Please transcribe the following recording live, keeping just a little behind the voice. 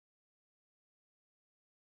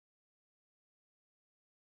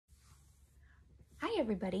Hi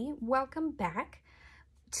everybody, welcome back.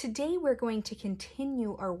 Today we're going to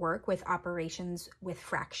continue our work with operations with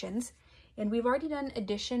fractions, and we've already done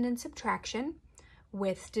addition and subtraction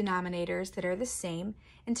with denominators that are the same,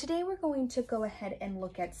 and today we're going to go ahead and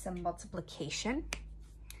look at some multiplication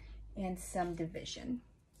and some division.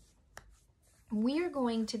 We are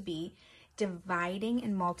going to be dividing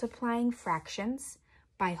and multiplying fractions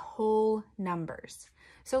by whole numbers.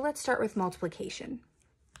 So let's start with multiplication.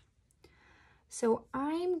 So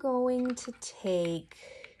I'm going to take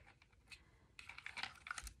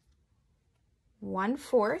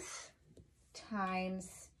 1/4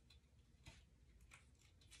 times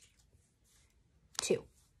 2.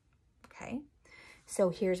 Okay, so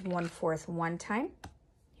here's 1/4 one time.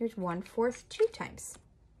 Here's 1/4 two times.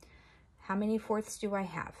 How many fourths do I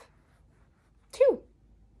have? 2.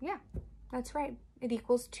 Yeah, that's right. It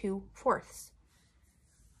equals 2/4.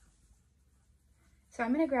 So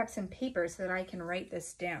I'm going to grab some paper so that I can write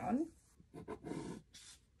this down.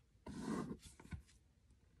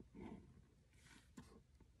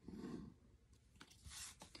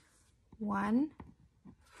 One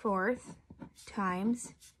fourth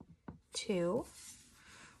times 2,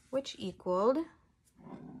 which equaled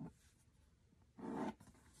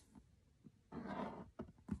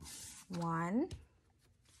 1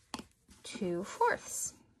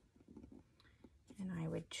 2/4. And I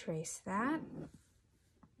would trace that.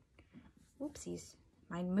 Oopsies,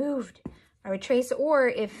 mine moved. I would trace, or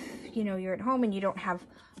if you're at home and you don't have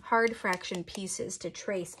hard fraction pieces to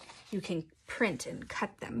trace, you can print and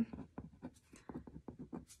cut them.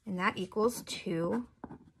 And that equals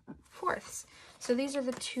 2/4. So these are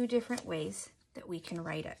the two different ways that we can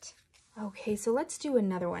write it. Okay, so let's do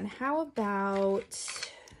another one. How about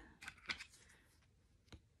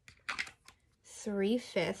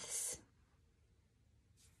 3/5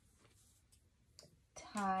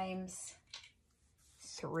 times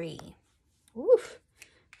 3. Oof.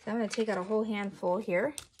 So I'm going to take out a whole handful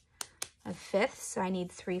here of fifths. So I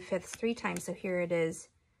need 3/5 3 times. So here it is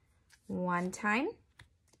 1 time,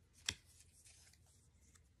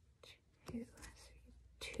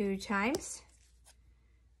 2 times,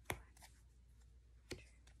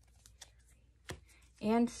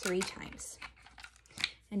 and 3 times.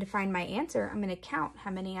 And to find my answer, I'm going to count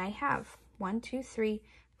how many I have. 1, 2, 3,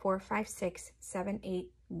 4, 5, 6, 7,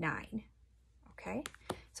 8, 9. Okay,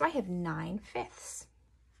 so I have 9/5.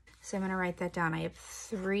 So I'm going to write that down. I have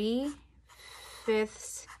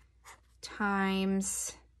 3/5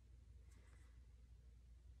 times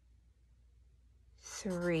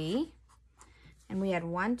 3. And we had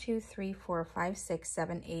 1, 2, 3, 4, 5, 6,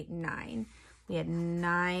 7, 8, 9. We had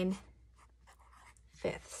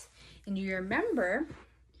 9/5. And you remember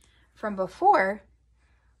from before,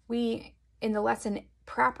 in the lesson,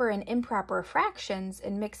 proper and improper fractions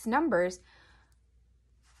and mixed numbers,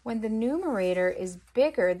 when the numerator is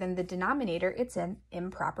bigger than the denominator, it's an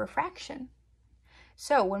improper fraction.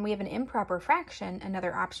 So when we have an improper fraction,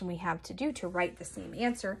 another option we have to do to write the same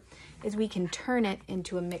answer is we can turn it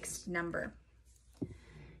into a mixed number.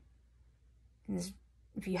 And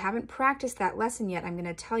if you haven't practiced that lesson yet, I'm going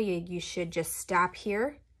to tell you, you should just stop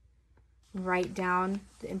here, write down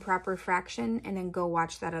the improper fraction, and then go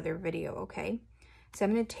watch that other video, okay? So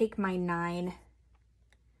I'm going to take my 9/5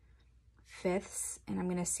 and I'm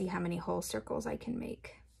going to see how many whole circles I can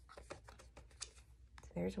make. So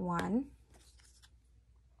there's 1.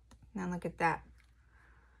 Now look at that.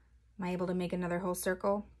 Am I able to make another whole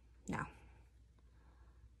circle? No.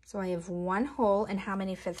 So I have 1 whole, and how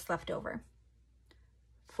many fifths left over?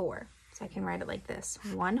 4. So I can write it like this: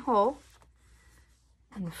 1 whole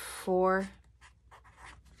and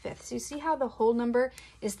 4/5. You see how the whole number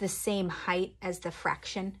is the same height as the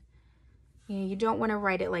fraction? You don't want to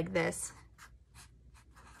write it like this,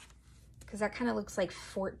 because that kind of looks like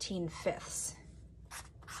 14/5.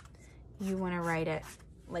 You want to write it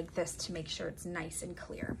like this to make sure it's nice and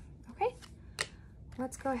clear. Okay,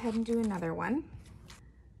 let's go ahead and do another one.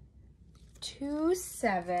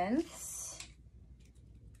 2/7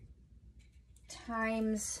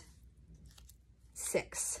 times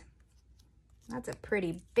 6. That's a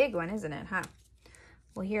pretty big one, isn't it, huh?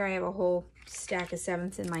 Well, here I have a whole stack of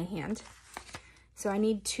 7ths in my hand. So I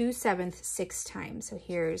need 2/7 6 times. So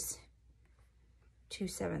here's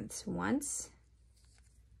 2/7 once,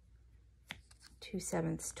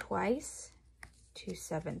 2/7 twice,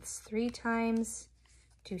 2/7 3 times,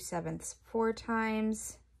 2/7 4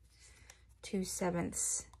 times,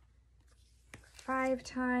 2/7 5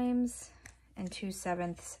 times, and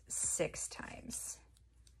 2/7 6 times.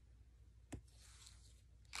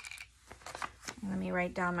 Let me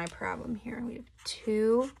write down my problem here. We have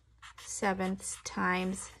 2/7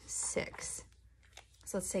 times 6.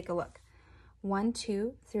 So let's take a look. 1,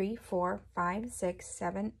 2, 3, 4, 5, 6,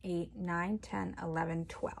 7, 8, 9, 10, 11,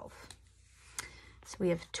 12. So we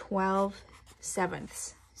have 12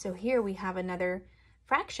 sevenths. So here we have another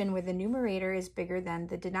fraction where the numerator is bigger than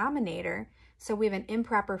the denominator. So we have an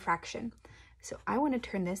improper fraction. So I want to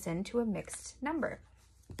turn this into a mixed number.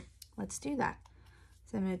 Let's do that.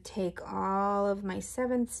 So I'm going to take all of my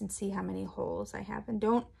sevenths and see how many wholes I have. And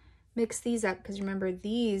don't mix these up because remember,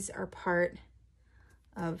 these are part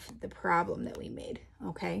of the problem that we made,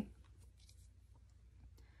 okay?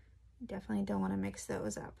 Definitely don't want to mix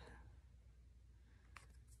those up.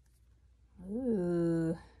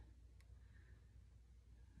 Ooh.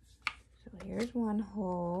 So here's one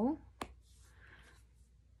whole.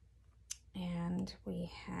 And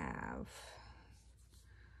we have,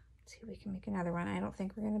 let's see if we can make another one. I don't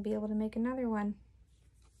think we're going to be able to make another one.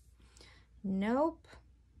 Nope.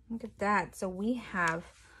 Look at that. So we have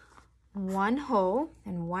one whole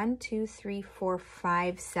and 1, 2, 3, 4,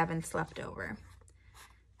 5 sevenths left over.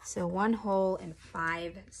 So one whole and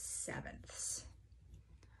 5 sevenths.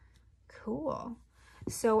 Cool.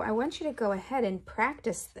 So I want you to go ahead and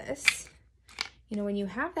practice this. You know, when you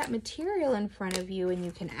have that material in front of you and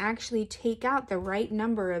you can actually take out the right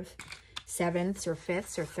number of sevenths or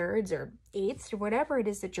fifths or thirds or eighths or whatever it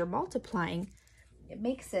is that you're multiplying, it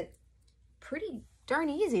makes it pretty darn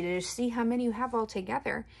easy to just see how many you have all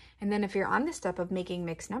together. And then if you're on the step of making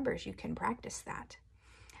mixed numbers, you can practice that.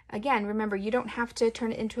 Again, remember, you don't have to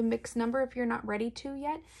turn it into a mixed number if you're not ready to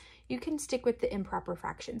yet. You can stick with the improper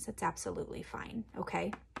fractions. That's absolutely fine,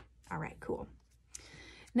 okay? All right, cool.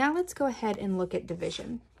 Now let's go ahead and look at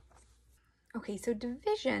division. Okay, so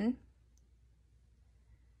division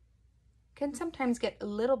can sometimes get a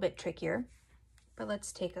little bit trickier, but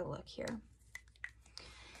let's take a look here.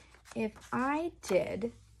 If I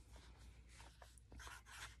did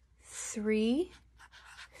 3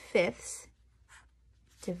 fifths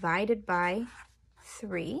divided by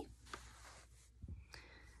 3,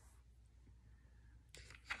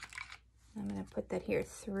 I'm going to put that here,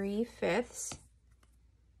 3 fifths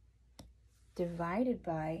divided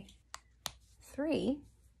by 3.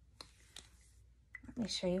 Let me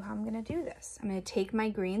show you how I'm going to do this. I'm going to take my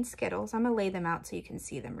green Skittles. I'm going to lay them out so you can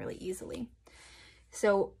see them really easily.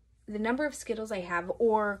 So the number of Skittles I have,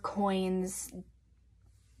 or coins,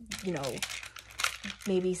 you know,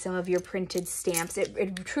 maybe some of your printed stamps,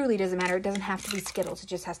 it truly doesn't matter. It doesn't have to be Skittles. It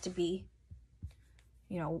just has to be,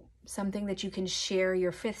 you know, something that you can share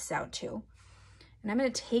your fifths out to. And I'm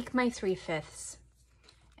going to take my 3 fifths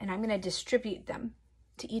and I'm going to distribute them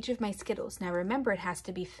to each of my Skittles. Now remember, it has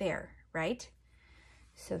to be fair, right?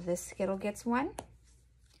 So this Skittle gets 1,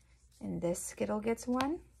 and this Skittle gets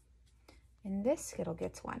 1, and this Skittle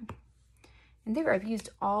gets 1. And there, I've used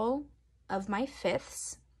all of my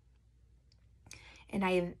fifths, and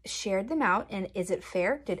I've shared them out. And is it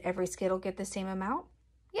fair? Did every Skittle get the same amount?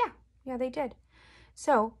 Yeah, they did.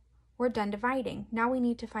 So we're done dividing. Now we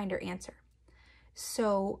need to find our answer.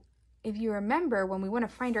 So if you remember, when we want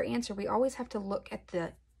to find our answer, we always have to look at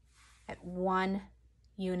 1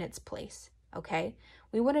 unit's place, okay?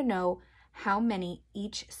 We want to know how many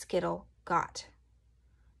each Skittle got.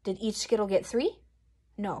 Did each Skittle get 3?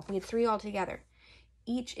 No, we had 3 altogether.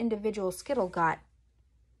 Each individual Skittle got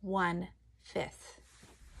 1 fifth.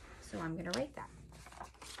 So I'm going to write that.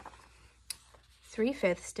 3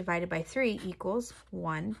 fifths divided by 3 equals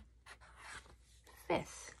 1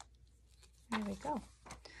 fifth. There we go.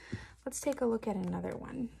 Let's take a look at another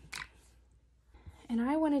one. And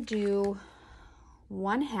I want to do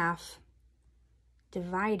 1/2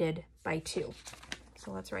 divided by 2.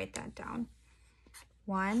 So let's write that down.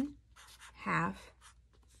 1/2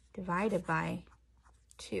 divided by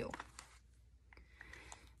 2.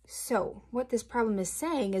 So what this problem is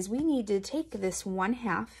saying is we need to take this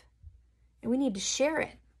 1/2 and we need to share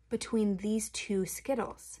it between these 2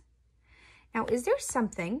 Skittles. Now, is there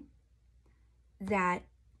something that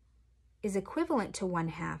is equivalent to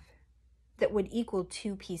 1/2 that would equal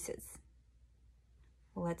 2 pieces?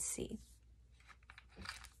 Well, let's see.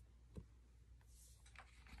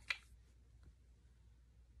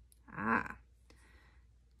 Ah,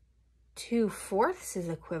 2/4 is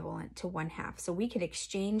equivalent to 1/2. So we could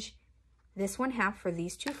exchange this 1/2 for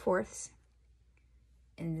these 2/4,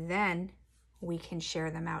 and then we can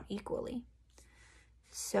share them out equally.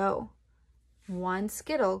 So 1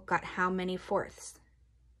 Skittle got how many fourths?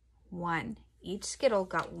 1. Each Skittle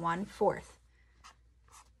got 1/4.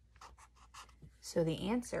 So the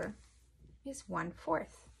answer is 1/4.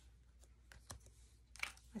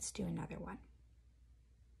 Let's do another one.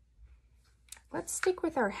 Let's stick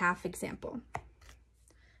with our half example.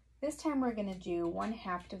 This time we're going to do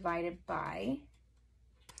 1/2 divided by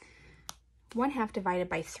 1/2 divided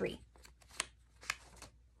by 3.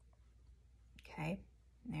 Okay,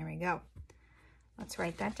 there we go. Let's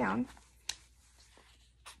write that down.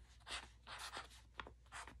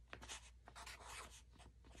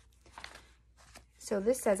 So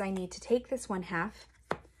this says I need to take this 1/2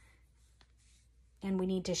 and we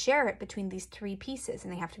need to share it between these 3 pieces,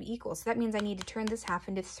 and they have to be equal. So that means I need to turn this half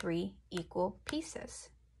into 3 equal pieces.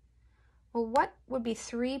 Well, what would be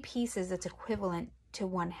 3 pieces that's equivalent to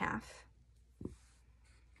 1/2?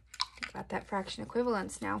 Got that fraction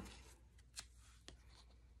equivalence now.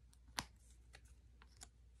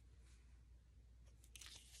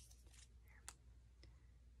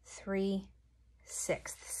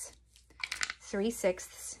 3/6.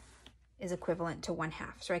 3/6 is equivalent to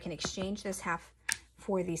 1/2. So I can exchange this half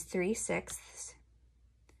for these 3/6,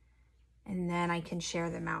 and then I can share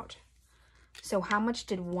them out. So how much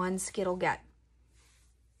did 1 Skittle get?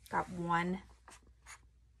 Got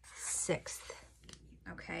 1/6.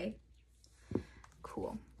 Okay,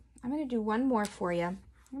 cool. I'm going to do one more for you. I'm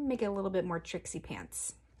going to make it a little bit more tricksy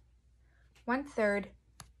pants. 1/3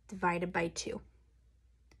 divided by 2.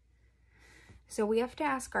 So we have to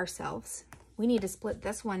ask ourselves, we need to split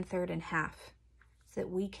this 1/3 in half so that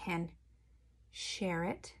we can share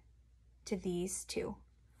it to these 2.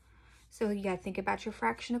 So you got to think about your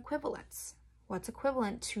fraction equivalence. What's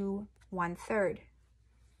equivalent to 1/3?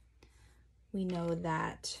 We know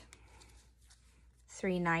that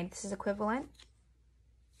 3/9 is equivalent,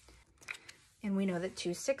 and we know that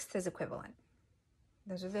 2/6 is equivalent.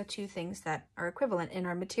 Those are the 2 things that are equivalent in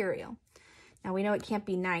our material. Now we know it can't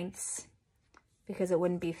be 9ths because it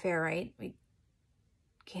wouldn't be fair, right? We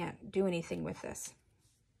can't do anything with this.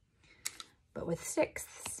 But with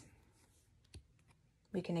 6ths,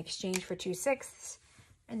 we can exchange for 2/6,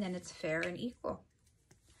 and then it's fair and equal.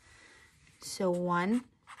 So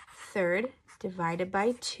 1/3 divided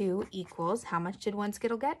by 2 equals, how much did 1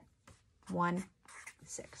 Skittle get?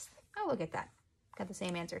 1/6. Oh, look at that. Got the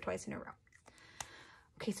same answer twice in a row.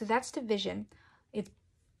 Okay, so that's division. It's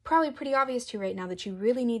probably pretty obvious to you right now that you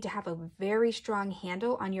really need to have a very strong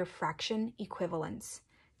handle on your fraction equivalence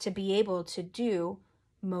to be able to do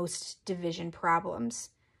most division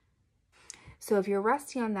problems. So if you're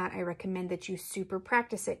rusty on that, I recommend that you super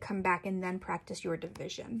practice it, come back and then practice your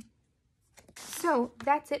division. So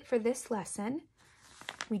that's it for this lesson.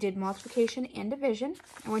 We did multiplication and division.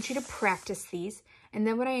 I want you to practice these. And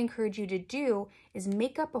then what I encourage you to do is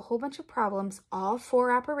make up a whole bunch of problems, all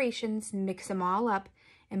 4 operations, mix them all up,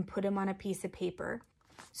 and put them on a piece of paper.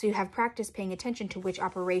 So you have practice paying attention to which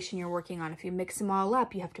operation you're working on. If you mix them all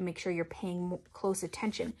up, you have to make sure you're paying close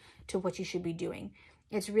attention to what you should be doing.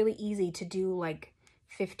 It's really easy to do like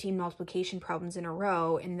 15 multiplication problems in a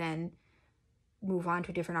row and then move on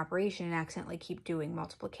to a different operation and accidentally keep doing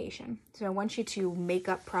multiplication. So I want you to make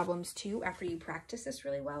up problems too after you practice this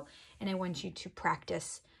really well, and I want you to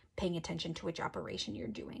practice paying attention to which operation you're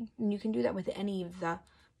doing. And you can do that with any of the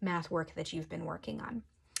math work that you've been working on.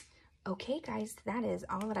 Okay, guys, that is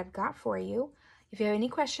all that I've got for you. If you have any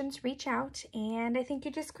questions, reach out, and I think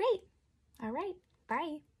you're just great. All right,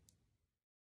 bye.